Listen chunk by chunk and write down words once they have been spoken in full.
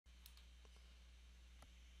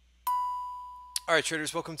All right,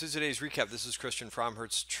 traders, welcome to today's recap. This is Christian from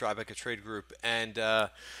Hertz Tribeca Trade Group. And yeah,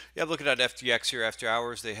 looking at FTX here after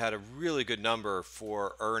hours, they had a really good number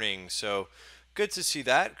for earnings. So good to see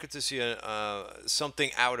that. Good to see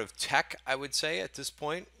something out of tech, I would say, at this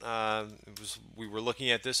point. We were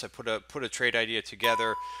looking at this. I put a trade idea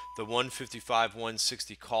together, the 155,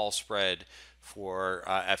 160 call spread for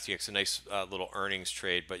FTX, a nice little earnings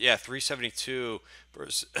trade. But yeah, 372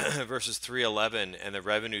 versus, versus 311, and the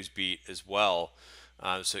revenues beat as well.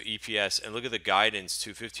 So EPS, and look at the guidance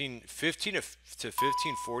to 15 to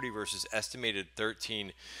 1540 versus estimated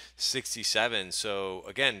 1367. So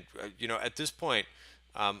again, at this point,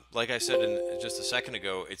 like I said just a second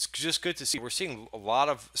ago, it's just good to see. We're seeing a lot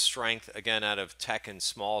of strength again out of tech and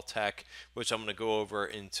small tech, which I'm going to go over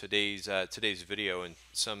in today's video, and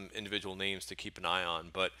some individual names to keep an eye on.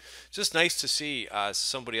 But just nice to see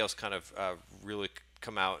somebody else kind of really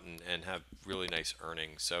come out and have really nice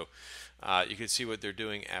earnings. So you can see what they're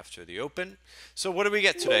doing after the open. So what do we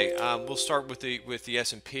get today? We'll start with the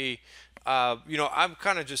S&P. I'm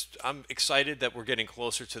excited that we're getting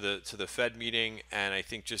closer to the Fed meeting, and I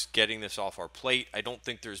think just getting this off our plate. I don't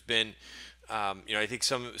think there's been, I think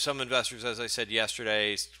some investors, as I said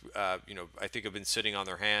yesterday, I think have been sitting on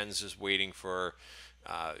their hands, just waiting for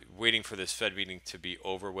this Fed meeting to be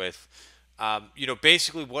over with.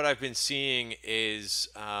 Basically what I've been seeing is,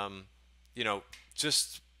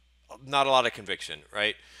 just not a lot of conviction,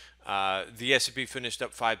 right? The S&P finished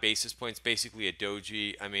up 5 basis points, basically a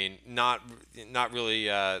doji. I mean, not really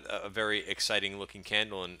a very exciting looking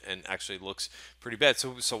candle, and actually looks pretty bad.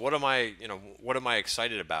 So what am I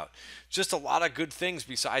excited about? Just a lot of good things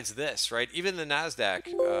besides this, right? Even the Nasdaq.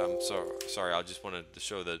 Sorry, I just wanted to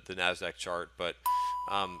show the Nasdaq chart, but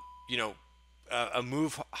a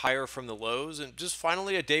move higher from the lows, and just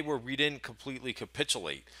finally a day where we didn't completely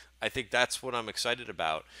capitulate. I think that's what I'm excited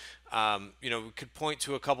about. We could point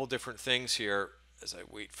to a couple different things here as I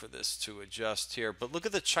wait for this to adjust here. But look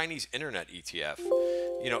at the Chinese Internet ETF.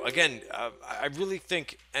 Again, I really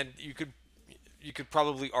think, and you could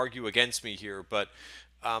probably argue against me here, but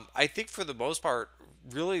I think for the most part,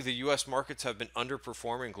 really the U.S. markets have been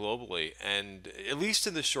underperforming globally, and at least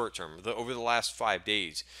in the short term, over the last 5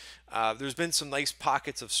 days, there's been some nice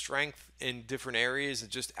pockets of strength in different areas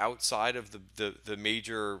and just outside of the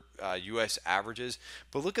major U.S. averages.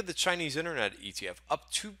 But look at the Chinese Internet ETF, up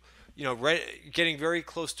to, getting very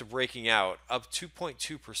close to breaking out, up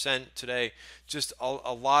 2.2% today. Just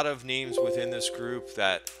a lot of names within this group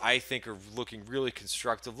that I think are looking really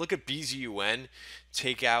constructive. Look at BZUN,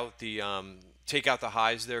 take out the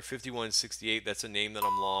highs there, 51.68. That's a name that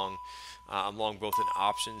I'm long. I'm long both in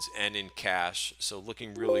options and in cash, so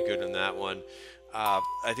looking really good on that one.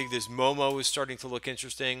 I think this Momo is starting to look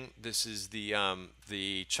interesting. This is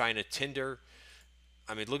the China Tinder.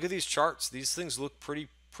 I mean, look at these charts. These things look pretty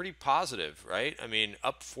positive, right? I mean,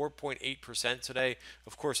 up 4.8% today.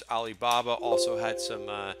 Of course, Alibaba also had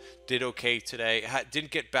did okay today.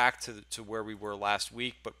 Didn't get back to where we were last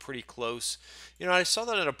week, but pretty close. I saw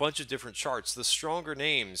that in a bunch of different charts. The stronger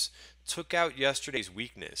names took out yesterday's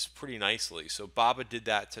weakness pretty nicely. So Baba did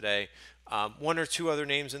that today. One or two other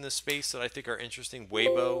names in this space that I think are interesting.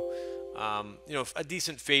 Weibo, a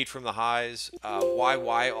decent fade from the highs.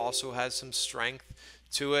 YY also has some strength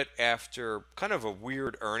to it after kind of a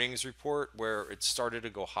weird earnings report where it started to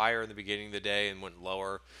go higher in the beginning of the day and went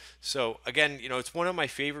lower. So again, it's one of my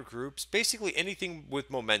favorite groups. Basically anything with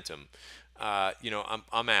momentum,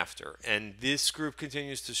 I'm after. And this group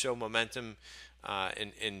continues to show momentum.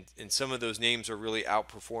 And some of those names are really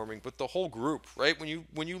outperforming, but the whole group, right? When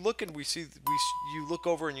you look and you look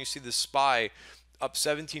over and you see the SPY up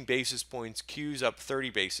 17 basis points, Q's up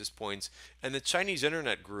 30 basis points, and the Chinese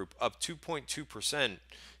Internet Group up 2.2%.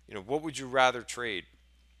 What would you rather trade?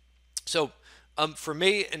 So for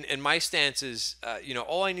me, and my stance is,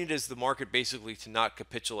 all I need is the market basically to not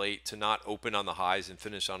capitulate, to not open on the highs and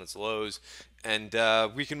finish on its lows, and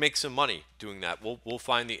we can make some money doing that. We'll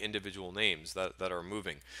find the individual names that are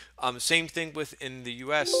moving. Same thing within the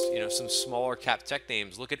U.S. Some smaller cap tech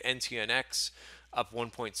names. Look at NTNX, up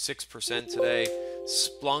 1.6% today.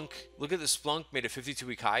 Splunk, look at the Splunk, made a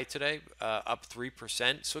 52-week high today, up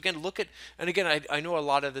 3%. So again, I know a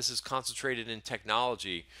lot of this is concentrated in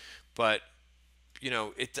technology, but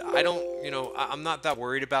I'm not that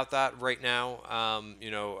worried about that right now. I'm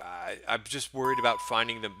just worried about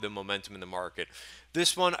finding the momentum in the market.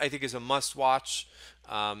 This one I think is a must watch.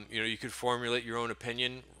 You could formulate your own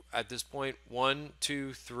opinion at this point. 1,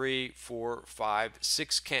 2, 3, 4, 5,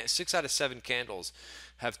 6 out of 7 candles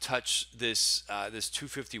have touched this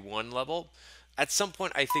 251 level. At some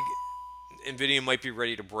point, I think Nvidia might be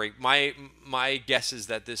ready to break. My guess is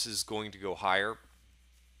that this is going to go higher.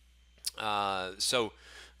 I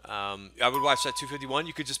would watch that 251.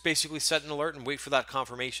 You could just basically set an alert and wait for that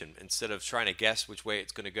confirmation instead of trying to guess which way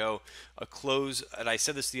it's going to go. A close, and I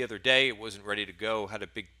said this the other day, it wasn't ready to go, had a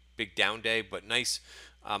big down day, but nice.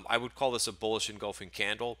 I would call this a bullish engulfing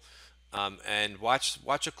candle. And watch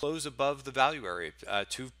a close above the value area,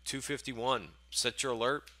 251. Set your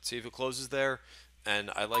alert, see if it closes there, and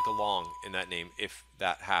I like a long in that name if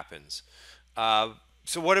that happens.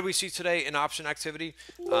 So what did we see today in option activity?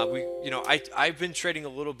 I've been trading a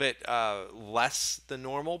little bit less than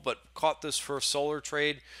normal, but caught this first solar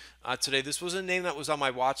trade today. This was a name that was on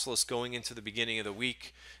my watch list going into the beginning of the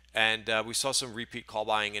week, and we saw some repeat call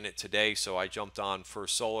buying in it today, so I jumped on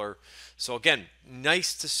First Solar. So again,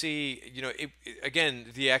 nice to see. Again,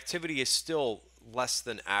 the activity is still less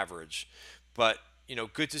than average, but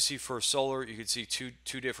good to see First Solar. You could see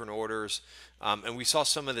two different orders, and we saw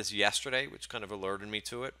some of this yesterday, which kind of alerted me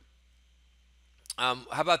to it. How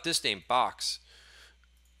about this name, Box?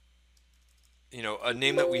 A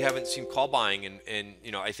name that we haven't seen call buying, and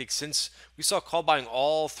I think since we saw call buying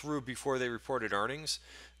all through before they reported earnings.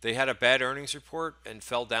 They had a bad earnings report and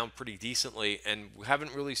fell down pretty decently, and we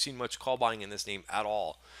haven't really seen much call buying in this name at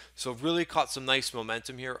all. So really caught some nice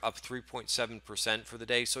momentum here, up 3.7% for the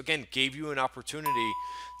day. So again, gave you an opportunity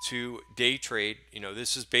to day trade.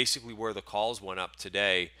 This is basically where the calls went up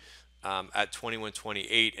today at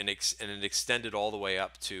 21.28, and it extended all the way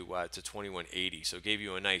up to 21.80. So gave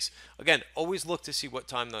you a nice. Again, always look to see what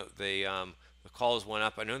time the calls went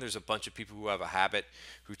up. I know there's a bunch of people who have a habit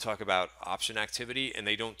who talk about option activity and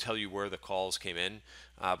they don't tell you where the calls came in.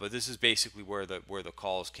 But this is basically where the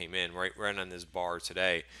calls came in, right on this bar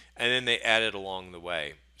today, and then they added along the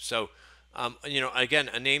way. So, again,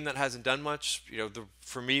 a name that hasn't done much.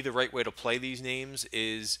 For me, the right way to play these names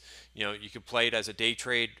is, you could play it as a day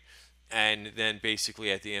trade, and then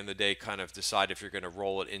basically at the end of the day kind of decide if you're going to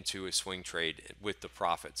roll it into a swing trade with the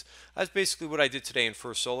profits. That's basically what I did today in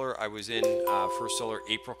First Solar. I was in First Solar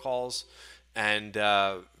April calls, and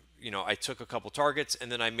I took a couple targets,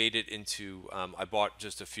 and then I made it into I bought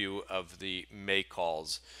just a few of the May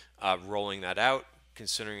calls, rolling that out,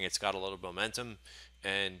 considering it's got a little momentum,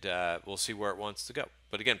 and we'll see where it wants to go.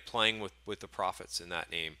 But again, playing with the profits in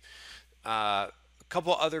that name.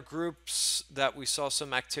 Couple other groups that we saw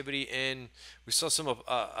some activity in. We saw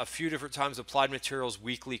a few different times Applied Materials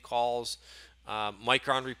weekly calls.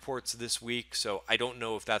 Micron reports this week, so I don't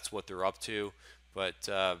know if that's what they're up to, but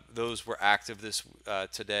those were active this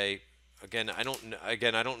today. Again, I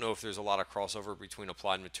don't know if there's a lot of crossover between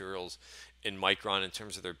Applied Materials and Micron in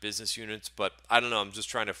terms of their business units, but I don't know. I'm just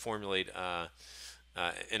trying to formulate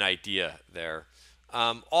an idea there.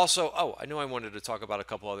 Also, I know I wanted to talk about a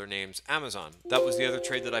couple other names. Amazon. That was the other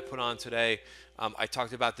trade that I put on today. I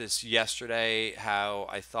talked about this yesterday, how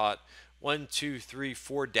I thought 1, 2, 3,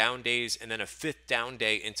 4 down days and then a fifth down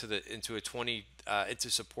day into a 20 into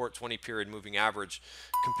support 20 period moving average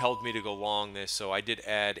compelled me to go long this. So I did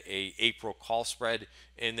add a April call spread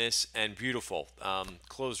in this, and beautiful.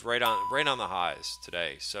 Closed right on the highs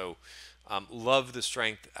today. So love the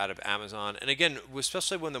strength out of Amazon. And again,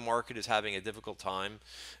 especially when the market is having a difficult time,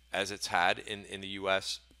 as it's had in the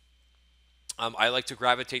U.S., I like to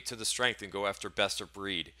gravitate to the strength and go after best of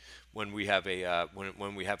breed when we have a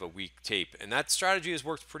when we have a weak tape, and that strategy has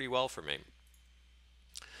worked pretty well for me.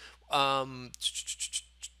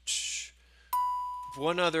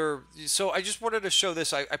 One other, so I just wanted to show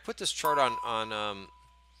this. I put this chart on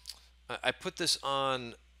I put this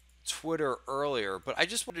on Twitter earlier, but I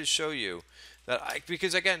just wanted to show you that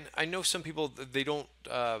because again, I know some people, they don't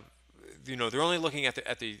they're only looking at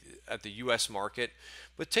the U.S. market,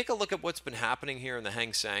 but take a look at what's been happening here in the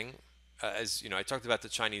Hang Seng. As you know, I talked about the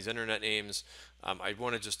Chinese internet names. I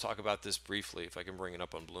want to just talk about this briefly, if I can bring it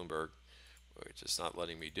up on Bloomberg, which it's not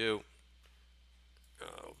letting me do.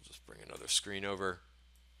 I'll just bring another screen over.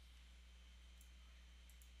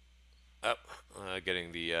 Oh,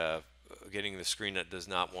 getting the screen that does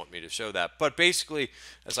not want me to show that. But basically,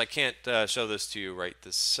 as I can't show this to you right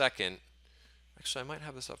this second, actually I might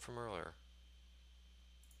have this up from earlier.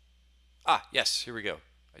 Ah, yes, here we go.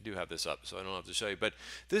 I do have this up, so I don't have to show you. But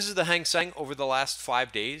this is the Hang Seng over the last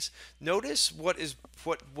 5 days. Notice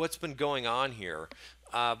what's been going on here.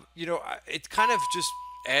 It kind of just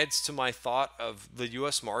adds to my thought of the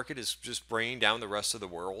U.S. market is just bringing down the rest of the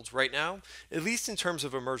world right now, at least in terms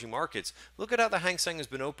of emerging markets. Look at how the Hang Seng has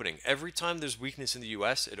been opening. Every time there's weakness in the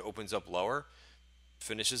U.S., it opens up lower,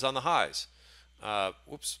 finishes on the highs.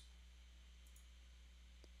 Whoops.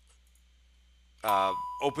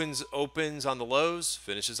 opens on the lows,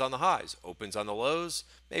 finishes on the highs. Opens on the lows,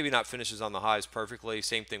 maybe not finishes on the highs perfectly.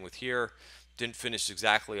 Same thing with here. Didn't finish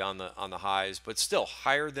exactly on the highs, but still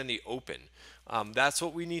higher than the open. That's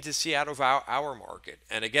what we need to see out of our market.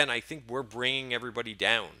 And again, I think we're bringing everybody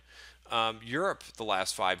down. Europe the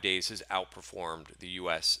last 5 days has outperformed the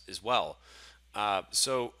U.S. as well.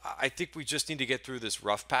 So I think we just need to get through this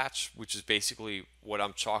rough patch, which is basically what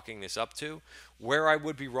I'm chalking this up to. Where I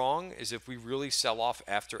would be wrong is if we really sell off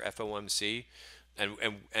after FOMC,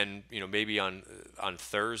 and maybe on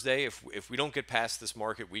Thursday, if we don't get past this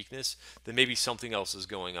market weakness, then maybe something else is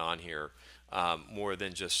going on here, more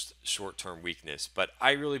than just short-term weakness. But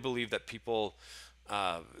I really believe that people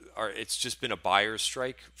are. It's just been a buyer's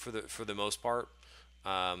strike for the most part.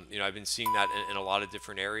 I've been seeing that in a lot of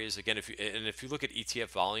different areas. Again, if you look at ETF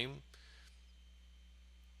volume,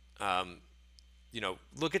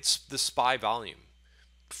 look at the SPY volume.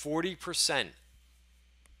 40%,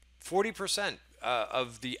 40%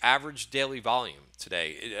 of the average daily volume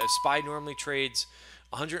today. SPY normally trades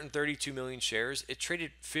 132 million shares. It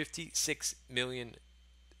traded 56 million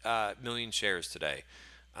shares today.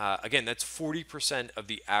 Again, that's 40% of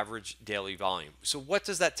the average daily volume. So what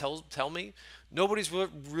does that tell me? Nobody's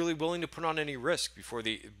really willing to put on any risk before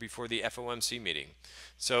the FOMC meeting.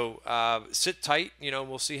 So sit tight.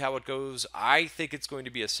 We'll see how it goes. I think it's going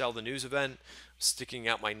to be a sell the news event. Sticking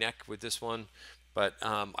out my neck with this one, but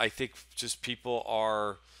I think just people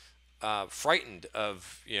are frightened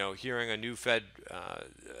of hearing a new Fed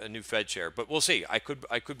chair. But we'll see. I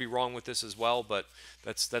could be wrong with this as well, but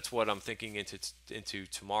that's what I'm thinking into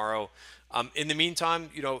tomorrow. In the meantime,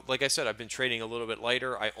 like I said, I've been trading a little bit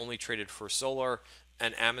lighter. I only traded for Solar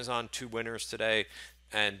and Amazon, two winners today,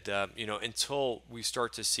 and until we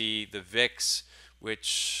start to see the VIX,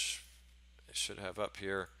 which I should have up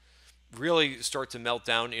here, really start to melt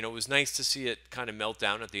down. It was nice to see it kind of melt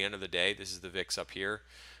down at the end of the day. This is the VIX up here.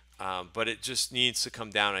 But it just needs to come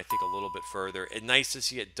down, I think, a little bit further. It's nice to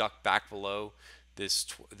see it duck back below this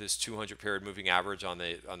 200 period moving average on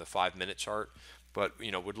the 5-minute chart. But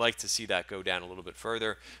would like to see that go down a little bit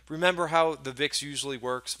further. Remember how the VIX usually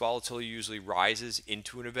works. Volatility usually rises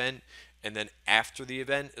into an event, and then after the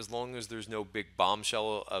event, as long as there's no big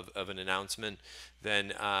bombshell of an announcement,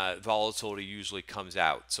 then volatility usually comes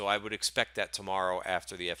out. So I would expect that tomorrow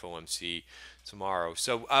after the FOMC tomorrow.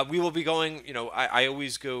 So we will be going, I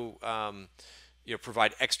always go,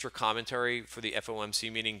 provide extra commentary for the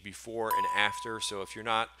FOMC meeting before and after. So if you're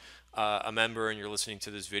not a member and you're listening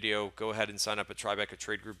to this video, go ahead and sign up at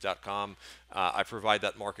tribecatradegroup.com. I provide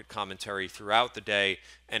that market commentary throughout the day,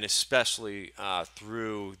 and especially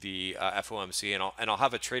through the FOMC, and I'll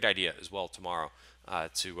have a trade idea as well tomorrow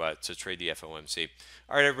to trade the FOMC.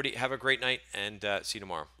 All right, everybody, have a great night, and see you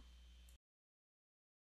tomorrow.